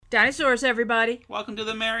Dinosaurs, everybody. Welcome to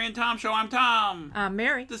the Mary and Tom Show. I'm Tom. I'm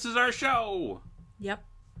Mary. This is our show. Yep.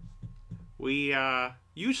 We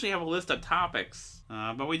usually have a list of topics,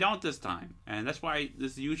 but we don't this time. And that's why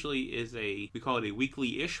this usually is we call it a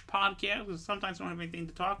weekly-ish podcast, because sometimes we don't have anything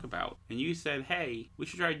to talk about. And you said, hey, we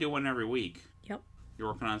should try to do one every week. Yep. You're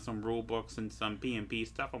working on some rule books and some P&P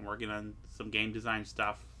stuff. I'm working on some game design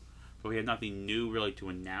stuff. But we have nothing new really to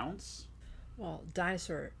announce. Well,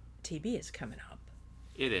 Dinosaur TV is coming up.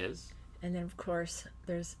 It is. And then, of course,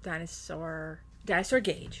 there's Dinosaur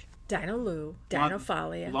Gauge, Dino Lou,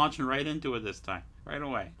 Dinofalia. Launching right into it this time. Right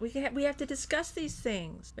away. We have to discuss these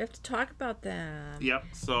things. We have to talk about them. Yep,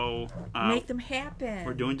 so... make them happen.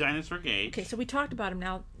 We're doing Dinosaur Gauge. Okay, so we talked about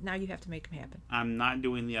them. Now you have to make them happen. I'm not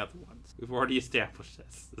doing the other ones. We've already established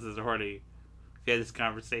this. We've had this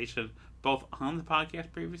conversation both on the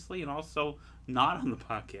podcast previously and also not on the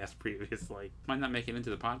podcast previously. Might not make it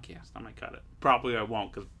into the podcast. I might cut it. Probably I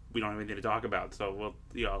won't because we don't have anything to talk about. So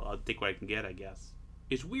I'll take what I can get, I guess.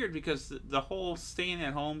 It's weird because the whole staying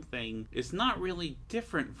at home thing is not really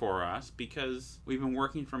different for us because we've been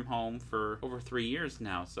working from home for over 3 years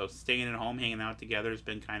now. So staying at home, hanging out together has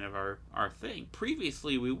been kind of our thing.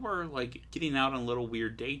 Previously, we were like getting out on little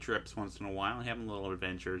weird day trips once in a while and having little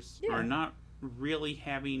adventures. Yeah. Or not really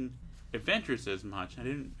having adventures as much. I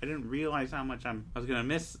didn't realize how much I was gonna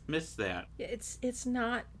miss that. It's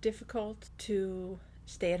not difficult to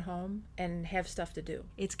stay at home and have stuff to do.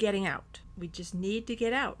 It's getting out. We just need to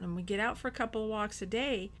get out, and we get out for a couple of walks a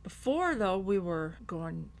day. Before, though, we were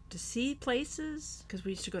going to see places because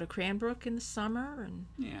we used to go to Cranbrook in the summer, and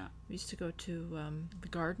yeah, we used to go to the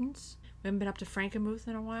gardens. We haven't been up to Frankenmuth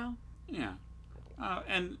in a while. Yeah,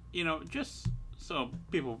 and just so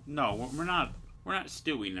people know, we're not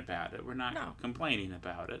stewing about it. We're not complaining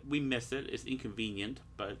about it. We miss it. It's inconvenient,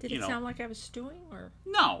 but Did it sound like I was stewing or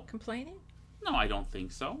complaining? No, I don't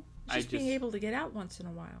think so. Just being able to get out once in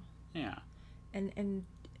a while. Yeah. And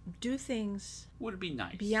do things would be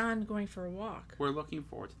nice beyond going for a walk. We're looking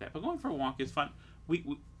forward to that. But going for a walk is fun.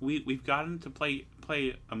 We've gotten to play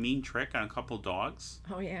a mean trick on a couple dogs.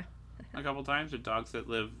 Oh yeah. A couple times. They're dogs that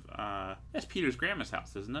live that's Peter's grandma's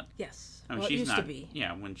house, isn't it? Yes. I mean, it used to be.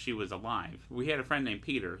 Yeah, when she was alive. We had a friend named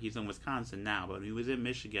Peter. He's in Wisconsin now, but when he was in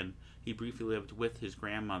Michigan, he briefly lived with his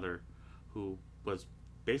grandmother, who was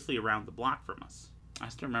basically around the block from us. I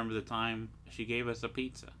still remember the time she gave us a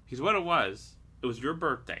pizza. Because what it was your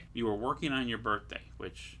birthday. You were working on your birthday,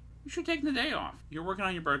 which you should take the day off. You're working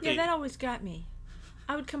on your birthday. Yeah, that always got me.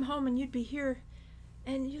 I would come home and you'd be here,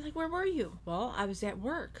 and you're like, where were you? Well, I was at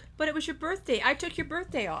work. But it was your birthday. I took your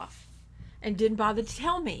birthday off and didn't bother to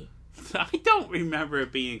tell me. I don't remember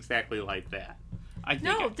it being exactly like that.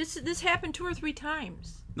 This happened 2 or 3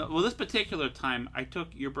 times. No, well, this particular time, I took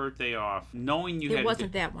your birthday off, knowing you It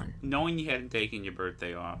wasn't that one. Knowing you hadn't taken your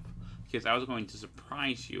birthday off, because I was going to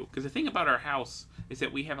surprise you. Because the thing about our house is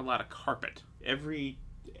that we have a lot of carpet. Every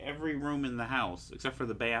room in the house, except for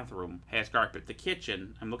the bathroom, has carpet. The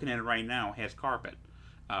kitchen, I'm looking at it right now, has carpet,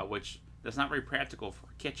 which that's not very practical for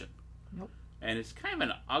a kitchen. Nope. And it's kind of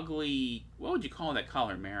an ugly. What would you call that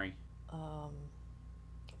color, Mary?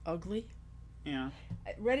 Ugly. Yeah.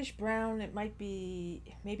 Reddish brown. It might be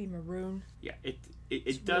maybe maroon. Yeah,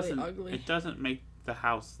 it doesn't. Really ugly. It doesn't make the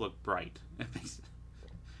house look bright.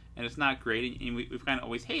 And it's not great. And we've kind of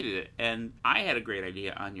always hated it. And I had a great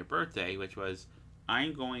idea on your birthday, which was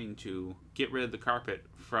I'm going to get rid of the carpet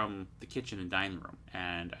from the kitchen and dining room.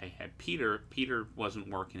 And I had Peter. Peter wasn't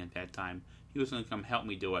working at that time. He was going to come help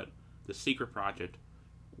me do it, the secret project,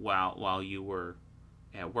 while you were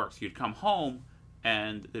at work. So you'd come home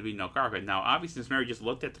and there'd be no carpet. Now, obviously, since Mary just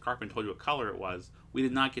looked at the carpet and told you what color it was, we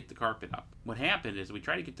did not get the carpet up. What happened is we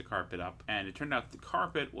tried to get the carpet up, and it turned out the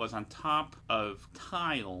carpet was on top of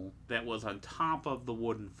tile that was on top of the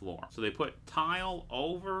wooden floor. So they put tile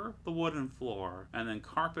over the wooden floor and then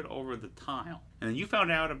carpet over the tile. And then you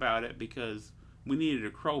found out about it because we needed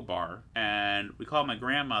a crowbar, and we called my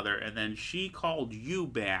grandmother, and then she called you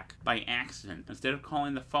back by accident. Instead of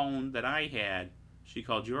calling the phone that I had, she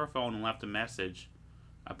called your phone and left a message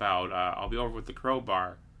about, I'll be over with the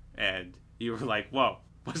crowbar. And you were like, whoa,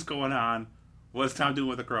 what's going on? What's Tom doing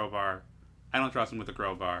with the crowbar? I don't trust him with the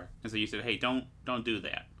crowbar. And so you said, hey, don't do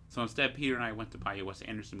that. So instead, Peter and I went to buy a Wes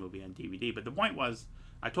Anderson movie on DVD. But the point was,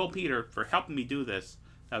 I told Peter, for helping me do this,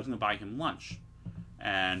 that I was going to buy him lunch.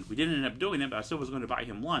 And we didn't end up doing it, but I still was going to buy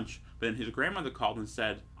him lunch. But then his grandmother called and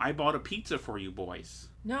said, I bought a pizza for you boys.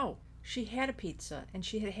 No. She had a pizza, and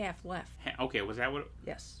she had half left. Okay, was that what?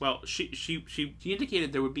 Yes. Well, she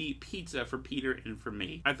indicated there would be pizza for Peter and for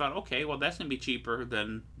me. I thought, okay, well, that's going to be cheaper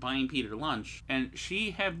than buying Peter lunch. And she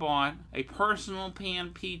had bought a personal pan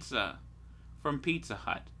pizza from Pizza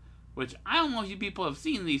Hut. which I don't know if you people have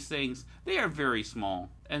seen these things. They are very small.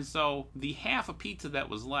 And so the half a pizza that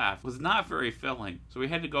was left was not very filling. So we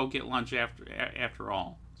had to go get lunch after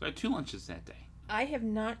all. So I had 2 lunches that day. I have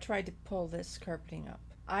not tried to pull this carpeting up.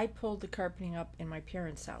 I pulled the carpeting up in my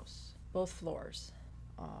parents' house, both floors.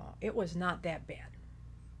 It was not that bad.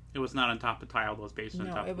 It was not on top of tile, those basement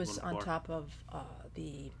on top of it was the on floor. top of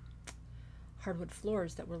the hardwood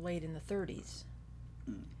floors that were laid in the 30s,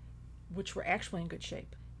 which were actually in good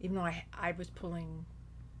shape. Even though I was pulling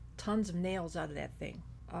tons of nails out of that thing,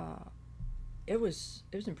 it was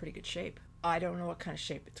in pretty good shape. I don't know what kind of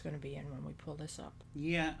shape it's going to be in when we pull this up.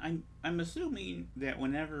 Yeah, I'm assuming that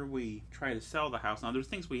whenever we try to sell the house, now there's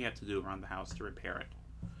things we have to do around the house to repair it.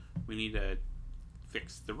 We need to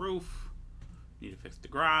fix the roof, need to fix the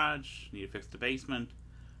garage, need to fix the basement.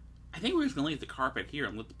 I think we're just going to leave the carpet here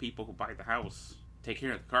and let the people who buy the house take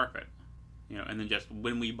care of the carpet. You know, and then just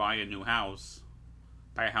when we buy a new house,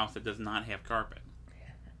 buy a house that does not have carpet.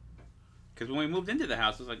 Because when we moved into the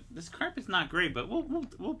house, it was like, this carpet's not great, but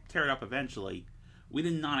we'll tear it up eventually. We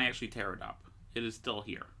did not actually tear it up. It is still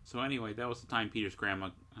here. So anyway, that was the time Peter's grandma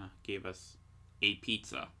gave us a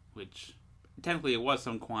pizza, which technically it was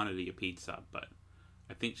some quantity of pizza, but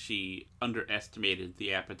I think she underestimated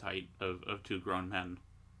the appetite of 2 grown men.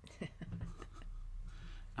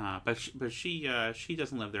 But she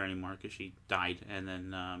doesn't live there anymore because she died, and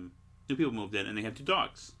then new people moved in, and they have 2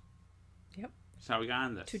 dogs. Yep. That's how we got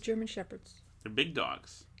on this. 2 German Shepherds. They're big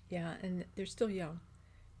dogs. Yeah, and they're still young.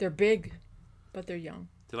 They're big, but they're young.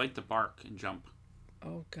 They like to bark and jump.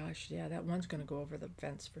 Oh gosh, yeah, that one's going to go over the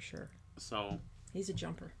fence for sure. So he's a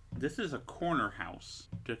jumper. This is a corner house.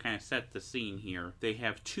 To kind of set the scene here, they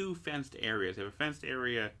have 2 fenced areas. They have a fenced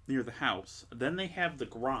area near the house. Then they have the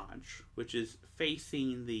garage, which is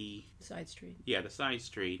facing the side street. Yeah, the side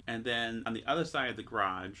street. And then on the other side of the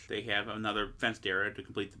garage, they have another fenced area to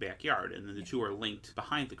complete the backyard. And then the 2 are linked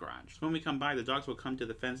behind the garage. So when we come by, the dogs will come to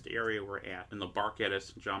the fenced area we're at, and they'll bark at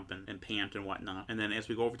us, jump, and pant and whatnot. And then as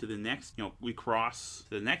we go over to the next, we cross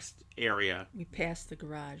to the next area. We pass the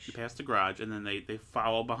garage. We pass the garage, and then they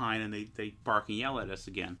follow behind, and they bark and yell at us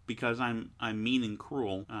again. Because I'm mean and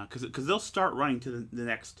cruel. Because they'll start running to the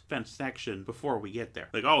next fenced section before we get there.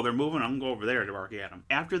 Like, oh, they're moving, I'm going to go over there to bark at them.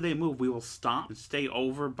 After they move, we will stop and stay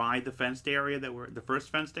over by the fenced area the first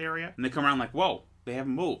fenced area. And they come around like, whoa, they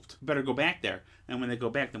haven't moved. Better go back there. And when they go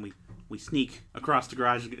back, then we sneak across the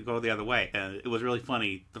garage and go the other way. And it was really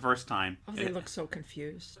funny the first time. Oh, they looked so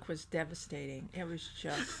confused. It was devastating. It was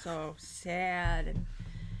just so sad and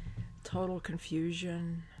total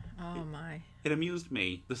confusion. Oh my. It amused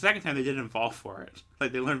me. The second time they didn't fall for it.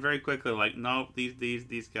 Like, they learned very quickly, like, no,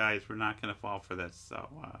 these guys were not going to fall for this. So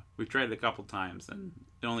we tried it a couple times, and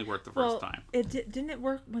it only worked the first time. Didn't it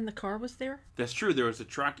work when the car was there? That's true. There was a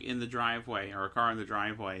truck in the driveway, or a car in the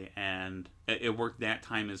driveway, and it worked that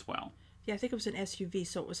time as well. Yeah, I think it was an SUV,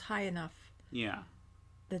 so it was high enough. Yeah.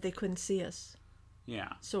 That they couldn't see us.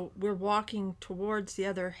 Yeah. So we're walking towards the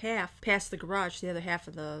other half, past the garage, the other half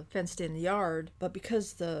of the fenced-in yard. But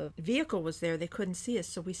because the vehicle was there, they couldn't see us,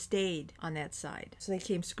 so we stayed on that side. So they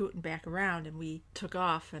came scooting back around, and we took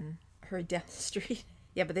off and hurried down the street.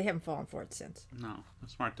 Yeah, but they haven't fallen for it since. No, they're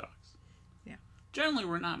smart dogs. Yeah. Generally,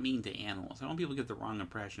 we're not mean to animals. I don't want people to get the wrong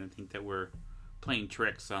impression and think that we're playing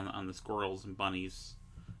tricks on the squirrels and bunnies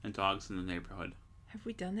and dogs in the neighborhood. Have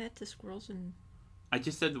we done that to squirrels and I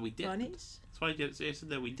just said that we didn't. bunnies? That's why I said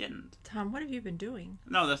that we didn't. Tom, what have you been doing?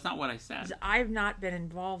 No, that's not what I said. 'Cause I've not been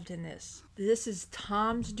involved in this. This is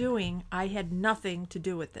Tom's doing. I had nothing to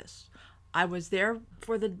do with this. I was there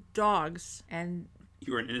for the dogs, and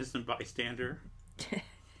You were an innocent bystander?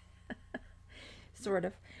 sort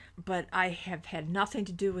of. But I have had nothing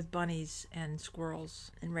to do with bunnies and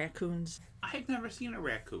squirrels and raccoons. I had never seen a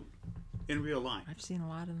raccoon in real life. I've seen a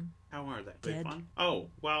lot of them. How are they? Dead. They fun? Oh,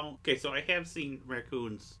 well, okay, so I have seen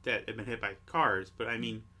raccoons that have been hit by cars, but I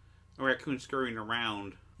mean, a raccoon scurrying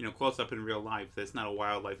around, close up in real life, that's not a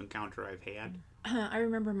wildlife encounter I've had. I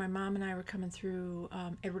remember my mom and I were coming through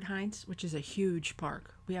Edward Hines, which is a huge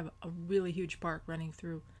park. We have a really huge park running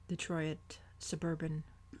through Detroit suburban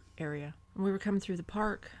area. And we were coming through the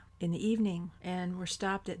park in the evening, and we're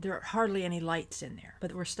stopped at, there are hardly any lights in there,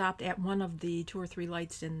 but we're stopped at one of the 2 or 3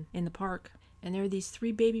 lights in the park. And there were these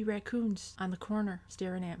 3 baby raccoons on the corner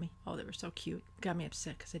staring at me. Oh, they were so cute. Got me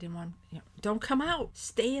upset because I didn't want, don't come out.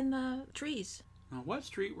 Stay in the trees. Now, what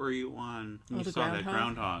street were you on when you the saw that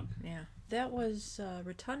groundhog? Yeah. That was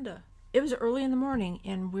Rotunda. It was early in the morning,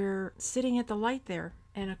 and we're sitting at the light there.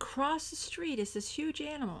 And across the street is this huge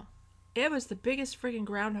animal. It was the biggest friggin'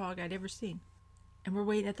 groundhog I'd ever seen. And we're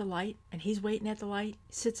waiting at the light, and he's waiting at the light.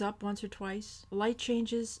 He sits up once or twice. The light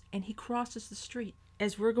changes, and he crosses the street.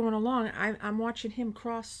 as we're going along, I'm watching him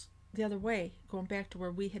cross the other way, going back to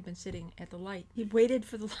where we had been sitting at the light. He waited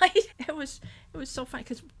for the light. It was so funny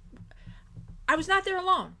because I was not there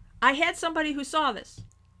alone. I had somebody who saw this.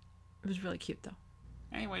 It was really cute, though.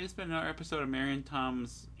 Anyway, it's been another episode of Mary and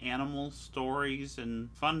Tom's animal stories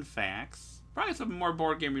and fun facts. Probably something more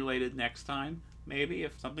board game related next time. Maybe,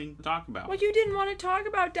 if something to talk about. Well, you didn't want to talk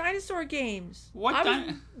about dinosaur games. I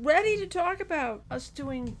was ready to talk about us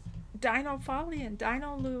doing Dino Folly and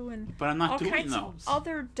Dino Lou and but I'm not all doing kinds those. of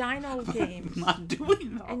other dino games. I'm not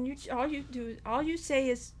doing those. And all you say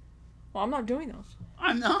is, well, I'm not doing those.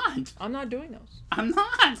 I'm not. I'm not doing those. I'm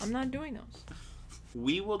not. I'm not doing those.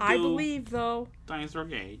 We will do I believe, though. Dinosaur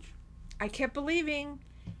Gauge. I kept believing,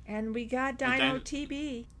 and we got Dino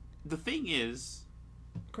TB. The thing is...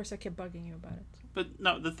 Of course, I kept bugging you about it. But,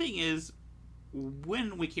 no, the thing is,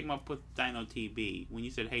 when we came up with Dino TB, when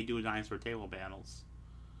you said, hey, do a dinosaur table battles,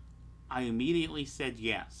 I immediately said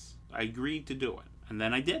yes. I agreed to do it. And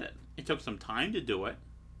then I did it. It took some time to do it,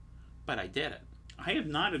 but I did it. I have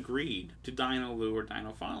not agreed to Dino Lou or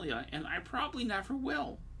Dino Folly, and I probably never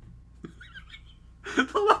will. The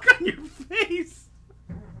look on your face.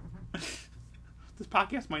 This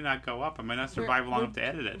podcast might not go up. I might not survive long enough to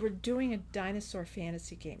edit it. We're doing a dinosaur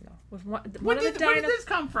fantasy game, though. With where did this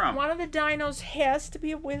come from? One of the dinos has to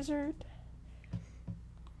be a wizard.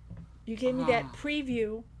 You gave me that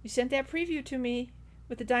preview. You sent that preview to me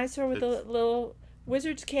with the dinosaur with the little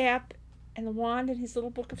wizard's cap and the wand and his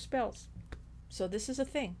little book of spells. So this is a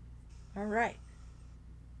thing. All right.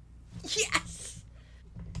 Yes!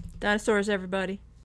 Dinosaurs, everybody.